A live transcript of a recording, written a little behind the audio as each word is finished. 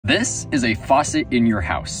This is a faucet in your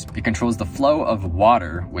house. It controls the flow of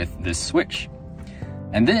water with this switch.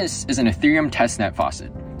 And this is an Ethereum testnet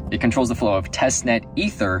faucet. It controls the flow of testnet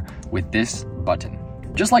ether with this button.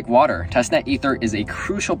 Just like water, testnet ether is a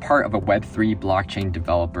crucial part of a Web3 blockchain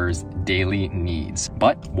developer's daily needs.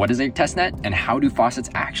 But what is a testnet and how do faucets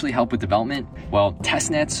actually help with development? Well,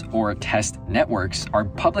 testnets or test networks are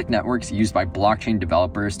public networks used by blockchain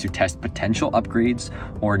developers to test potential upgrades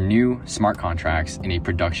or new smart contracts in a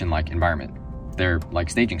production-like environment. They're like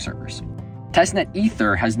staging servers. Testnet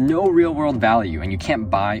ether has no real-world value and you can't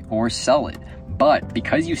buy or sell it. But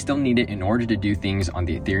because you still need it in order to do things on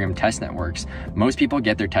the Ethereum test networks, most people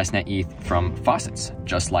get their testnet ETH from faucets,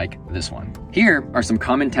 just like this one. Here are some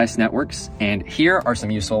common test networks, and here are some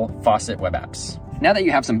useful faucet web apps. Now that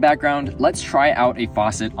you have some background, let's try out a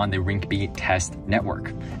faucet on the Rinkeby test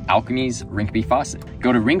network, Alchemy's Rinkeby Faucet.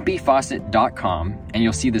 Go to rinkebyfaucet.com and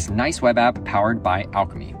you'll see this nice web app powered by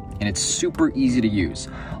Alchemy. And it's super easy to use.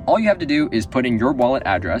 All you have to do is put in your wallet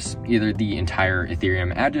address, either the entire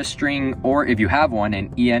Ethereum address string, or if you have one,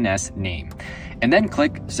 an ENS name, and then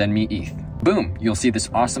click Send Me ETH. Boom, you'll see this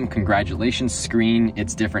awesome congratulations screen.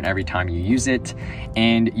 It's different every time you use it.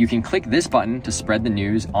 And you can click this button to spread the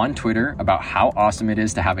news on Twitter about how awesome it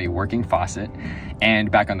is to have a working faucet. And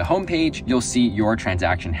back on the homepage, you'll see your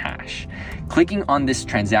transaction hash. Clicking on this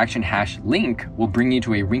transaction hash link will bring you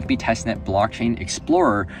to a Rinkeby Testnet Blockchain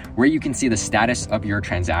Explorer where you can see the status of your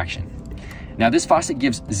transaction. Now this faucet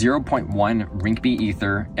gives 0.1 Rinkeby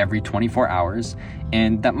Ether every 24 hours,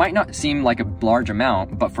 and that might not seem like a large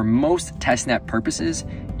amount, but for most testnet purposes,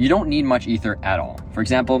 you don't need much Ether at all. For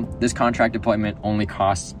example, this contract deployment only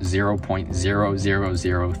costs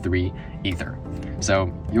 0.0003 Ether,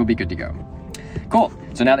 so you'll be good to go. Cool,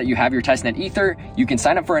 so now that you have your testnet Ether, you can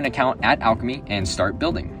sign up for an account at Alchemy and start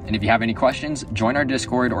building. And if you have any questions, join our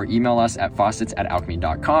Discord or email us at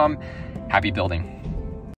faucets@alchemy.com. Happy building.